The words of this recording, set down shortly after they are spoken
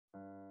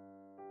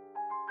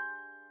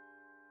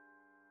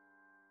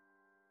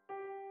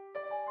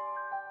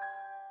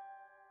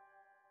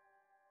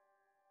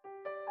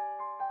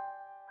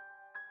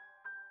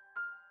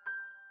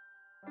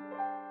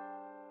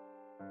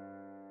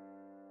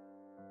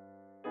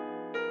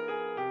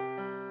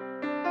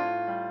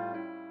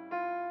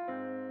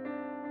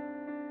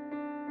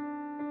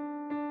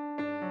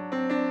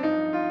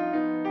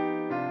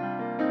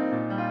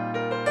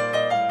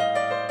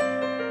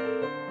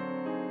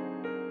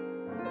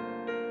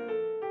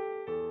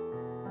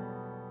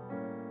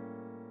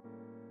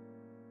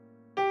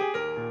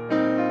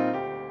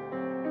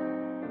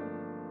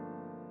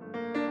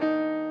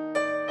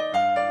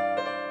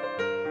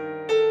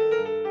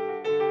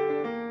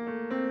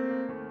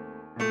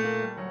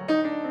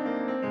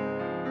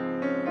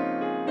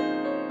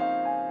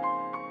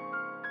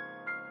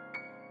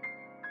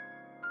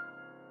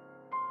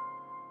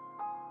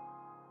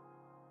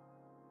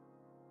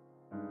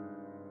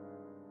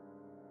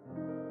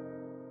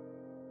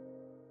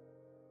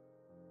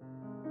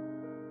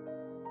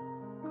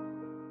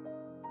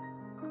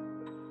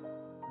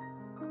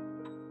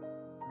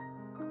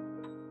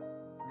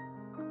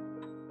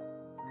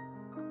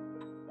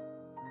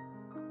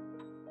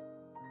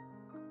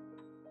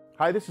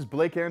Hi, this is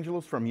Blake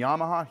Angelos from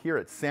Yamaha here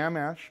at Sam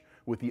Ash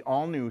with the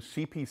all-new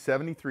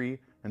CP73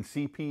 and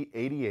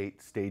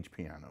CP88 stage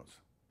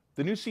pianos.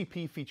 The new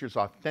CP features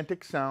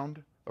authentic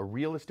sound, a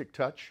realistic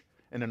touch,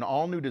 and an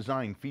all-new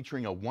design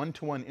featuring a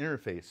one-to-one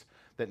interface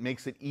that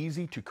makes it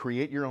easy to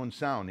create your own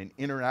sound and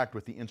interact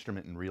with the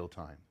instrument in real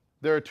time.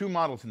 There are two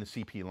models in the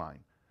CP line.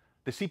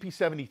 The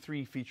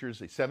CP73 features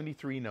a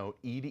 73-note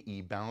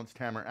E-to-E balanced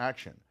hammer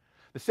action.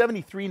 The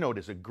 73 note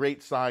is a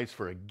great size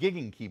for a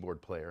gigging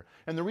keyboard player,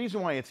 and the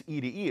reason why it's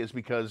E-to-E is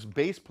because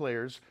bass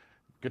players,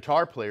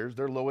 guitar players,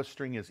 their lowest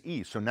string is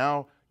E, so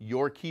now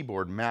your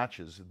keyboard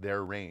matches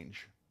their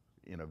range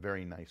in a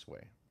very nice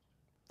way.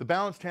 The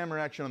balanced hammer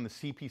action on the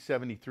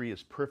CP73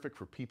 is perfect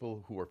for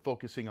people who are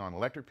focusing on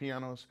electric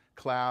pianos,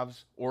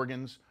 clavs,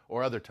 organs,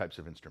 or other types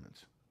of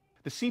instruments.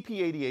 The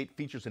CP88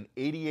 features an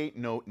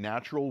 88-note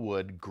natural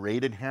wood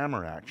graded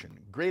hammer action.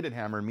 Graded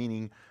hammer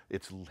meaning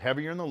it's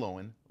heavier in the low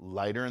end,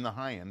 lighter in the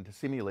high end to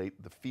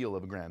simulate the feel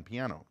of a grand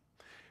piano.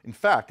 In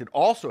fact, it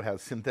also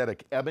has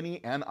synthetic ebony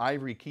and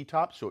ivory key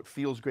tops, so it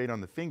feels great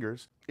on the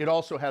fingers. It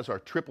also has our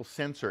triple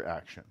sensor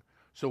action.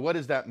 So what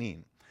does that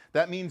mean?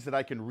 That means that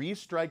I can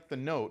re-strike the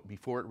note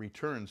before it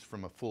returns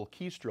from a full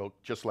keystroke,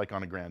 just like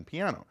on a grand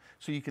piano.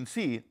 So you can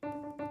see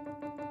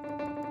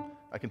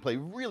I can play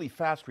really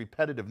fast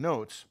repetitive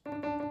notes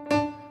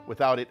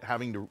without it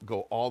having to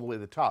go all the way to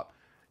the top.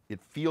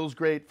 It feels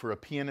great for a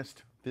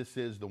pianist. This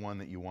is the one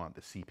that you want,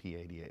 the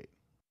CP88.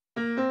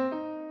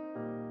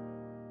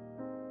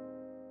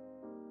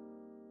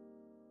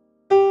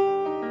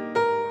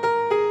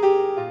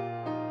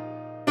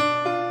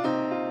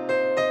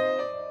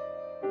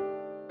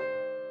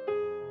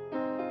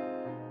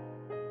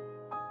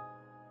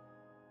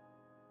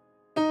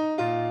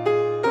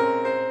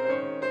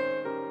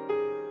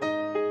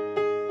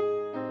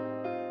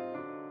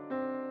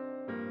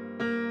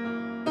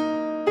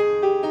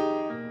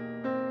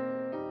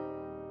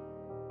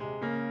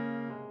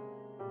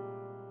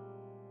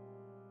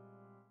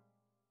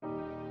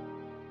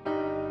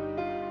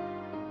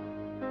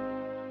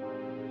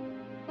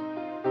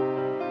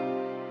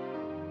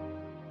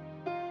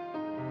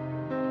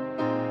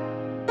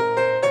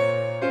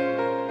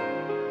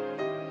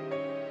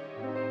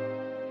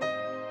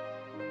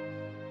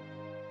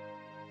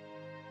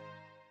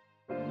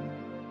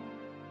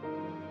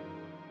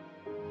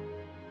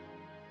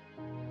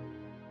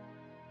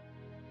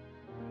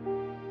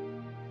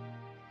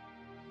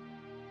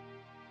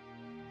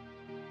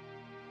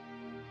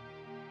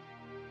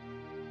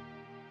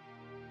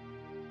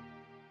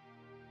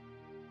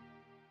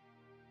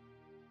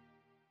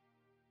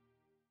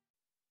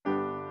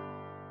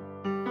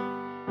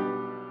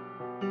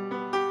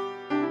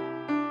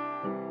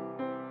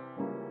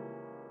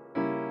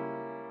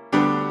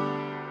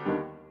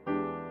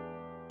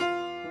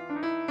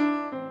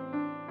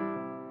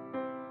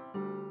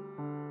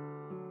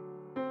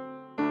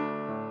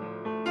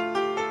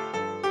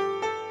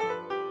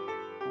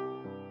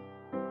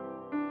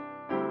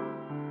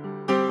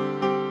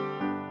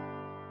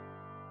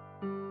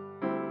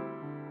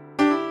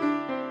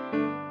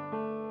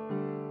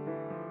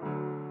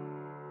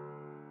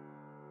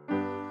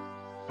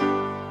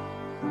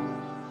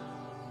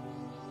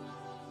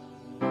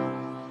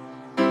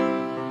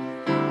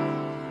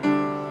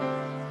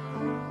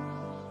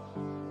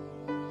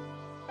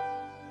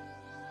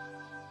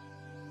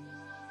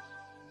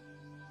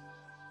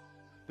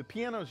 The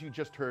pianos you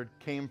just heard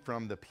came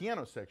from the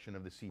piano section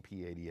of the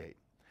CP88.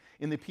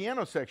 In the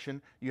piano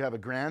section, you have a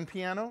grand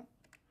piano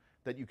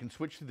that you can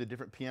switch to the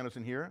different pianos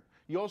in here.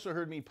 You also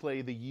heard me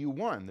play the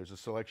U1. There's a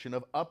selection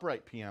of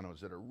upright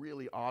pianos that are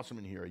really awesome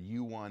in here, a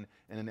U1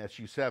 and an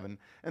SU7.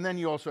 And then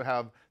you also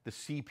have the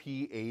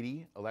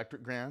CP80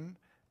 electric grand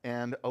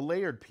and a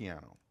layered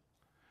piano.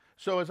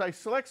 So as I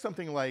select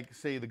something like,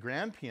 say, the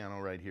grand piano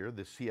right here,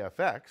 the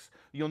CFX,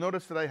 you'll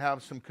notice that I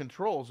have some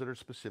controls that are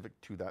specific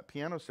to that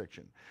piano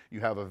section. You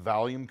have a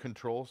volume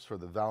controls for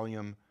the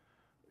volume,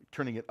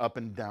 turning it up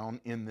and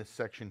down in this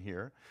section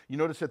here. You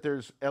notice that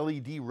there's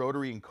LED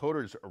rotary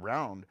encoders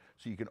around,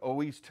 so you can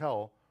always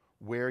tell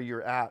where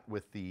you're at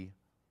with the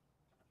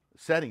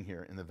setting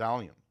here in the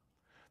volume.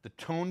 The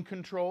tone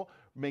control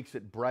makes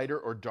it brighter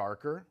or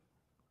darker.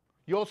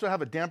 You also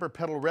have a damper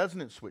pedal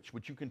resonance switch,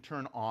 which you can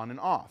turn on and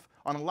off.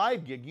 On a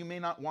live gig, you may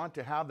not want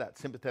to have that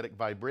sympathetic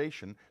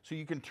vibration, so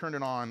you can turn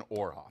it on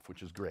or off,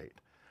 which is great.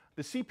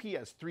 The CP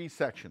has three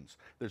sections.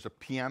 There's a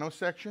piano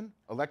section,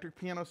 electric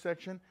piano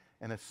section,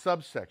 and a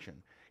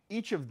subsection.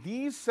 Each of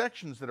these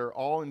sections that are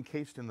all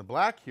encased in the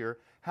black here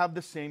have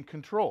the same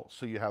controls.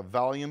 So you have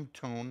volume,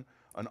 tone,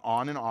 an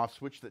on and off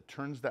switch that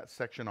turns that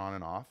section on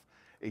and off,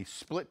 a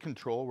split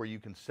control where you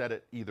can set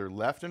it either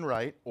left and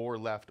right,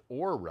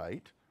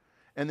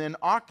 and then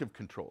octave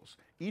controls.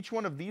 Each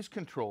one of these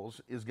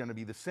controls is going to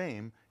be the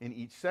same in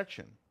each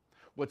section.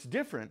 What's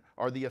different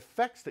are the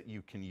effects that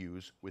you can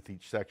use with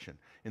each section.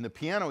 In the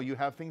piano, you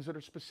have things that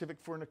are specific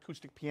for an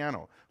acoustic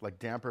piano, like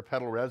damper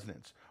pedal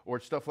resonance, or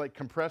stuff like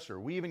compressor.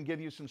 We even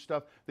give you some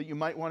stuff that you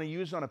might want to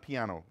use on a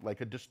piano,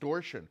 like a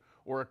distortion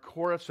or a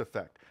chorus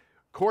effect.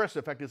 Chorus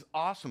effect is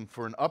awesome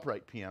for an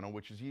upright piano,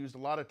 which is used a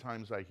lot of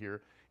times I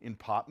hear in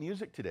pop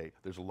music today.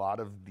 There's a lot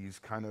of these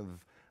kind of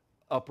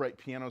upright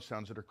piano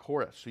sounds that are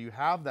chorus. So you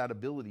have that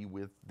ability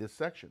with this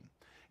section.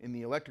 In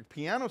the electric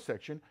piano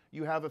section,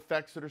 you have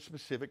effects that are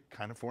specific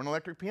kind of for an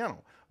electric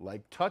piano,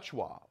 like touch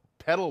wah,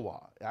 pedal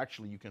wah.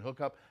 Actually, you can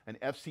hook up an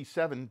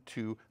FC7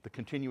 to the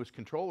continuous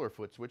controller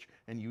foot switch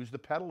and use the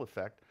pedal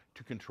effect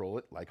to control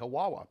it like a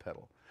wah-wah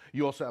pedal.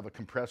 You also have a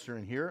compressor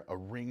in here, a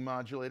ring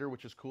modulator,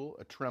 which is cool,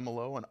 a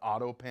tremolo, an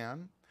auto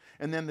pan.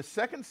 And then the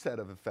second set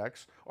of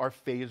effects are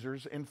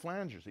phasers and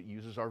flangers. It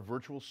uses our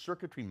virtual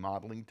circuitry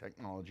modeling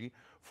technology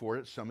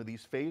for some of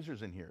these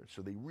phasers in here.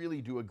 So they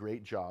really do a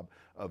great job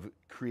of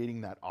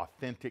creating that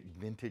authentic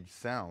vintage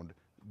sound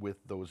with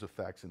those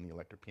effects in the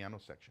electric piano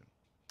section.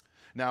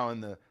 Now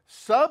in the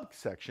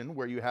subsection,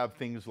 where you have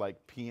things like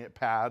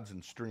pads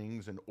and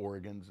strings and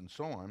organs and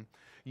so on,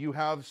 you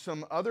have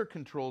some other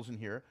controls in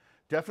here.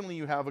 Definitely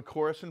you have a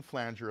chorus and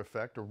flanger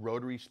effect, a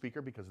rotary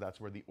speaker, because that's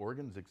where the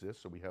organs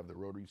exist, so we have the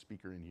rotary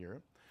speaker in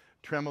here.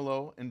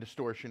 Tremolo and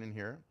distortion in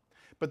here.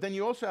 But then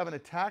you also have an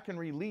attack and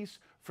release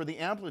for the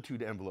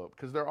amplitude envelope,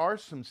 because there are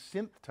some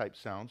synth type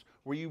sounds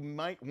where you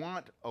might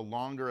want a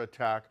longer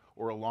attack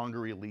or a longer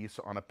release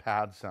on a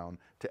pad sound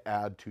to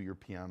add to your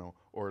piano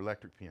or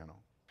electric piano.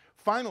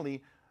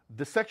 Finally,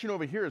 the section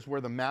over here is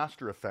where the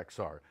master effects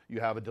are. You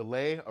have a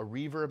delay, a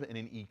reverb, and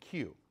an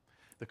EQ.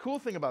 The cool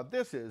thing about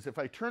this is if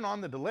I turn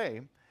on the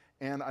delay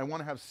and I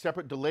want to have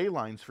separate delay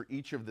lines for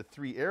each of the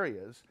three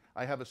areas,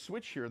 I have a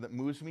switch here that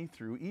moves me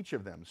through each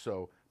of them.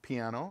 So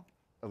piano,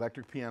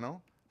 electric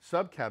piano,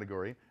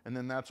 subcategory, and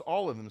then that's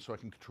all of them, so I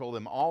can control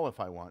them all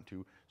if I want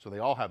to, so they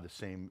all have the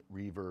same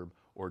reverb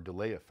or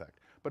delay effect.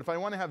 But if I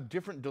want to have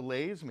different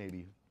delays,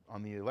 maybe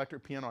on the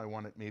electric piano I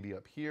want it maybe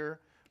up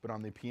here, but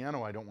on the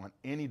piano I don't want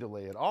any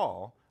delay at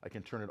all, I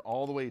can turn it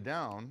all the way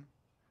down,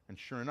 and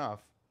sure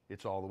enough,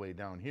 it's all the way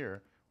down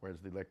here, whereas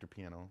the electric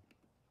piano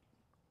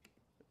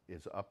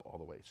is up all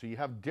the way. So you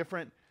have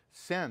different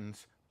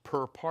sends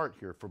per part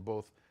here for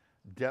both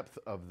depth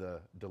of the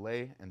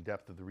delay and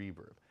depth of the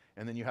reverb.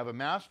 And then you have a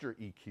master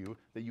EQ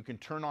that you can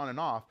turn on and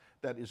off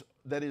that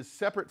is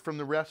separate from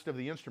the rest of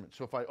the instrument.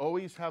 So if I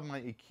always have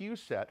my EQ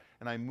set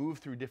and I move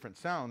through different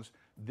sounds,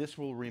 this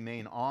will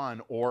remain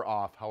on or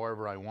off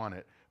however I want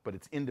it, but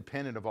it's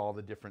independent of all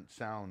the different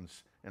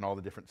sounds and all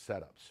the different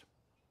setups.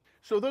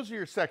 So those are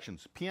your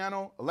sections: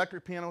 piano,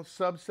 electric piano,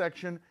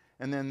 subsection,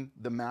 and then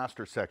the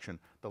master section.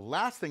 The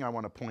last thing I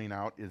want to point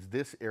out is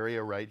this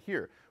area right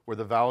here, where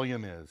the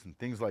volume is and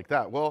things like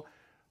that. Well,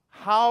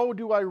 how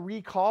do I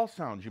recall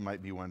sounds, you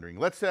might be wondering.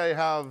 Let's say I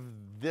have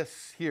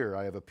this here.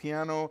 I have a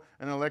piano,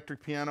 an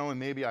electric piano, and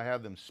maybe I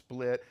have them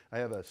split. I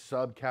have a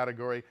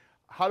subcategory.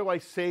 How do I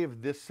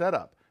save this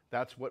setup?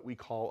 That's what we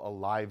call a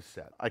live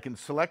set. I can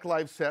select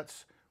live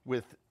sets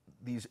with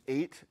these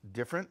 8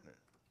 different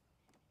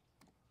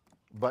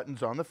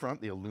buttons on the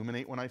front. They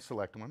illuminate when I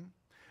select one.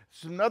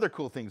 Some other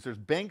cool things, there's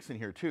banks in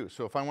here too.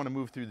 So if I want to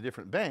move through the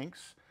different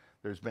banks,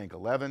 there's bank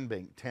 11,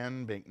 bank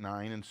 10, bank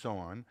 9, and so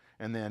on.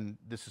 And then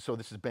this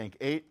is bank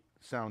 8,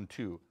 sound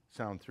 2,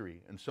 sound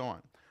 3, and so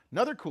on.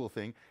 Another cool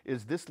thing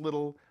is this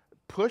little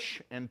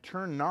push and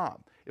turn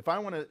knob. If I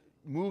want to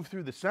move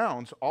through the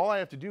sounds, all I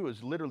have to do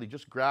is literally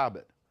just grab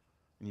it.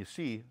 And you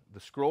see the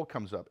scroll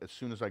comes up as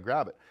soon as I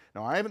grab it.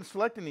 Now I haven't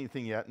selected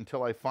anything yet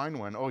until I find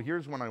one. Oh,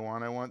 here's one I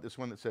want. I want this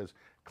one that says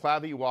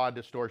clavi wah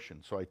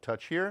distortion. So I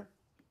touch here,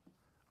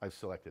 I've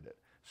selected it.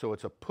 So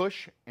it's a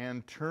push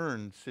and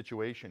turn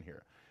situation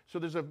here. So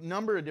there's a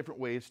number of different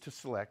ways to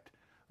select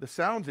the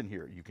sounds in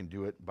here. You can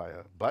do it by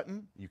a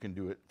button, you can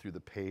do it through the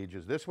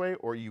pages this way,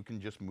 or you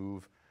can just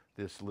move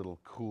this little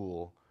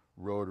cool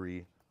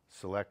rotary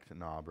select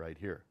knob right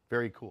here.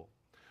 Very cool.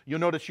 You'll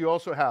notice you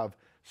also have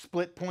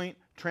split point,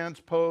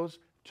 transpose,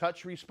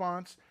 touch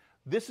response.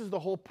 This is the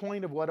whole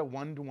point of what a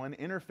one-to-one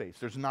interface.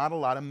 There's not a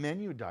lot of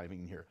menu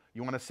diving here.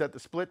 You want to set the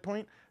split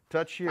point,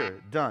 touch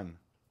here, done.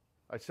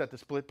 I set the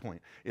split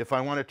point. If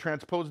I want to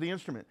transpose the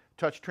instrument,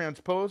 touch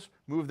transpose,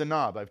 move the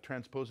knob. I've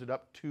transposed it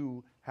up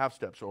 2 half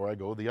steps, or I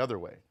go the other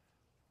way.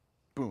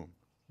 Boom.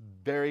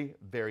 Very,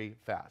 very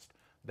fast.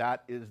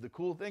 That is the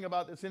cool thing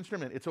about this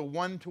instrument. It's a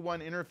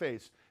one-to-one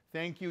interface.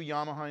 Thank you,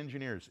 Yamaha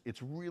engineers.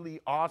 It's really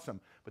awesome.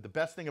 But the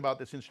best thing about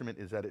this instrument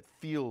is that it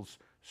feels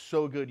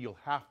so good. You'll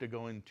have to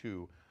go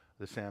into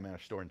the Sam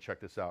Ash store and check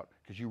this out,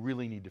 because you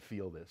really need to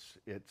feel this.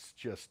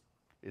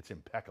 It's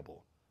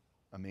impeccable.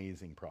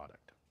 Amazing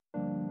product.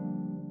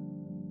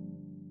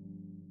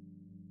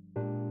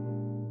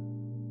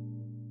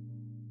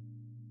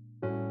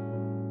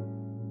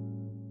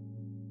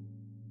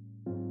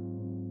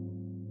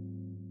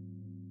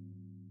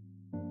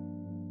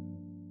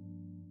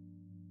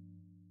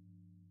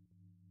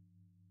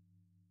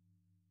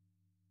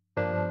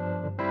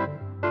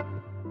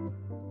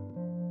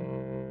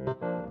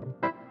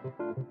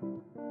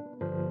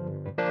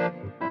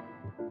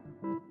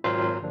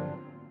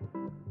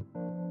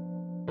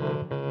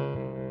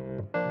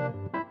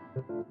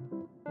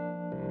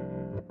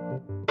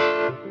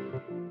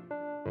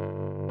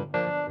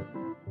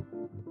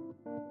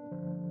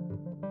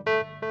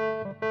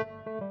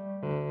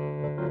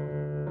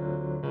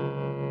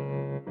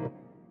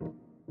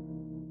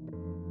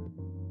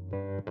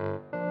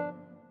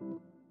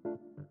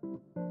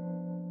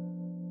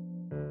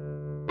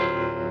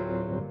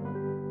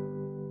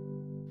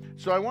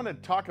 So I want to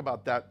talk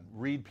about that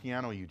reed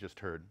piano you just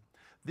heard.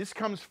 This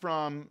comes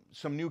from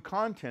some new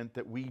content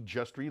that we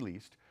just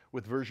released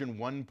with version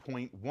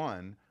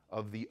 1.1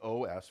 of the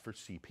OS for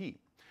CP.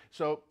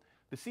 So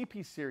the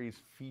CP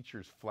series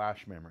features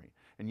flash memory,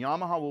 and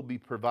Yamaha will be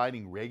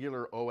providing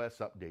regular OS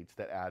updates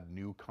that add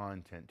new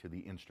content to the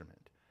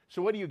instrument.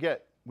 So what do you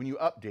get when you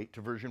update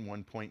to version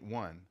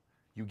 1.1?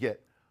 You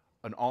get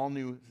an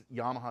all-new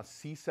Yamaha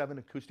C7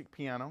 acoustic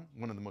piano,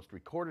 one of the most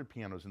recorded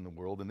pianos in the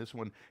world, and this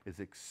one is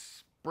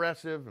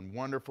expressive and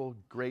wonderful,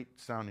 great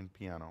sounding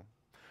piano.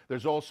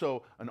 There's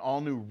also an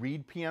all-new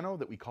reed piano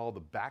that we call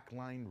the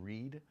backline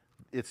reed.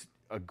 It's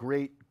a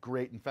great,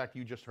 in fact,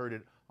 you just heard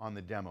it on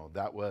the demo.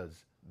 That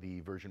was the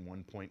version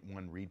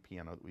 1.1 reed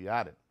piano that we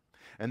added.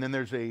 And then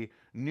there's a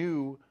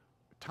new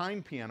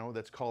time piano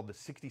that's called the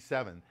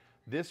 67.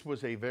 This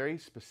was a very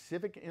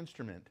specific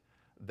instrument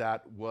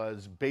that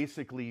was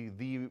basically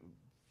the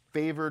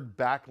favored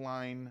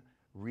backline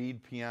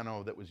reed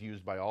piano that was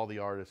used by all the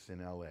artists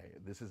in LA.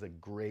 This is a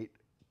great,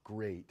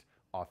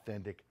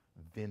 authentic,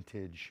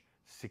 vintage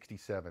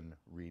 67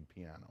 reed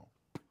piano.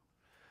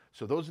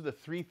 So those are the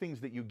three things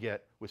that you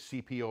get with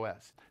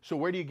CPOS. So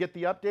where do you get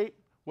the update?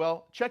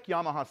 Well, check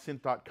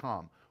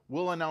YamahaSynth.com.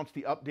 We'll announce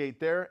the update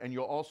there, and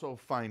you'll also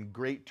find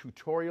great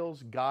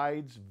tutorials,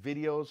 guides,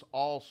 videos,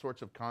 all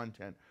sorts of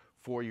content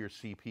for your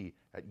CP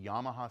at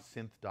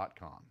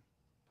YamahaSynth.com.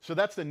 So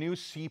that's the new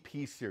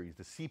CP series,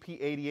 the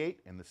CP88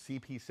 and the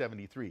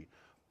CP73.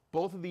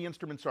 Both of the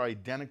instruments are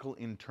identical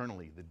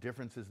internally. The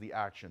difference is the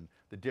action.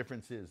 The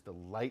difference is the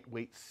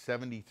lightweight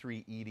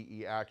 73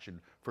 EDE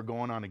action for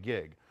going on a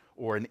gig,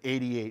 or an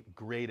 88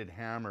 graded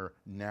hammer,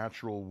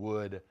 natural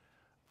wood,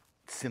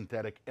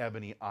 synthetic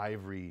ebony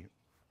ivory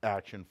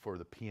action for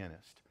the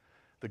pianist.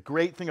 The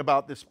great thing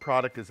about this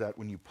product is that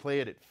when you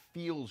play it, it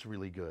feels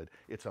really good.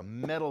 It's a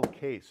metal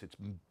case. It's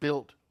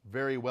built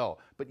very well,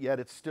 but yet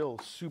it's still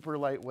super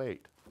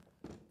lightweight.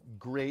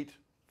 Great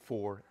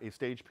for a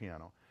stage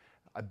piano.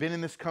 I've been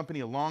in this company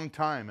a long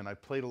time, and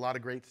I've played a lot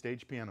of great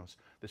stage pianos.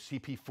 The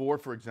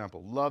CP4, for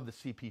example, love the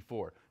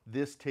CP4.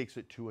 This takes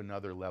it to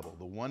another level.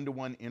 The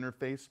one-to-one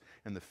interface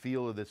and the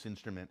feel of this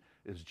instrument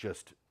is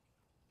just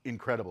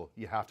incredible.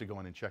 You have to go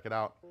in and check it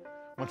out.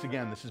 Once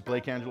again, this is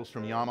Blake Angelos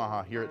from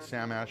Yamaha here at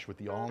Sam Ash with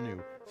the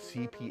all-new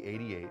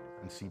CP88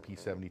 and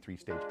CP73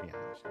 stage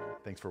pianos.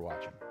 Thanks for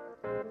watching.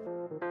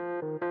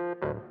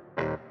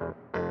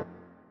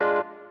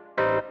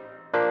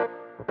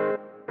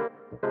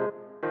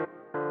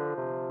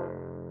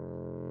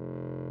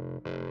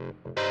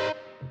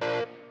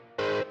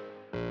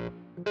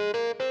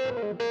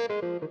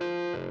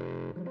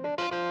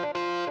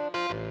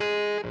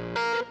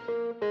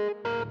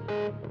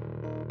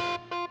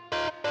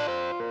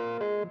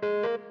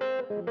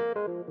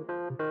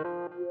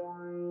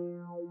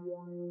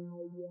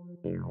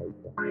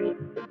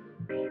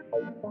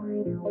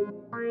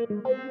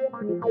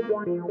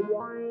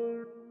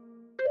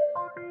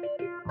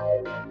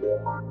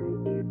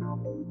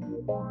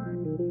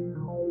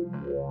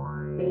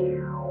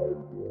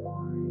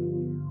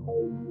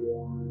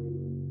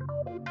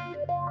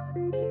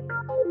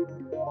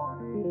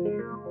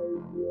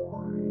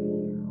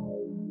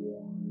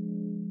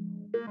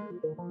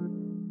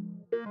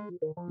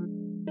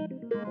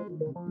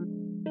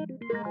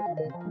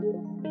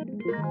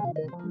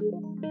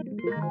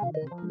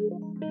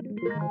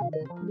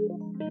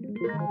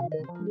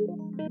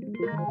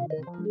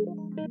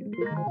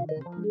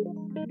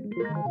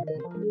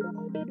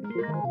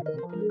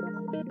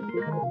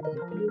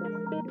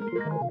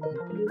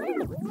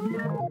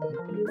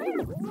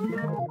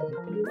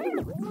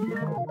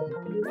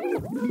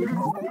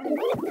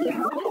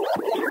 Yeah.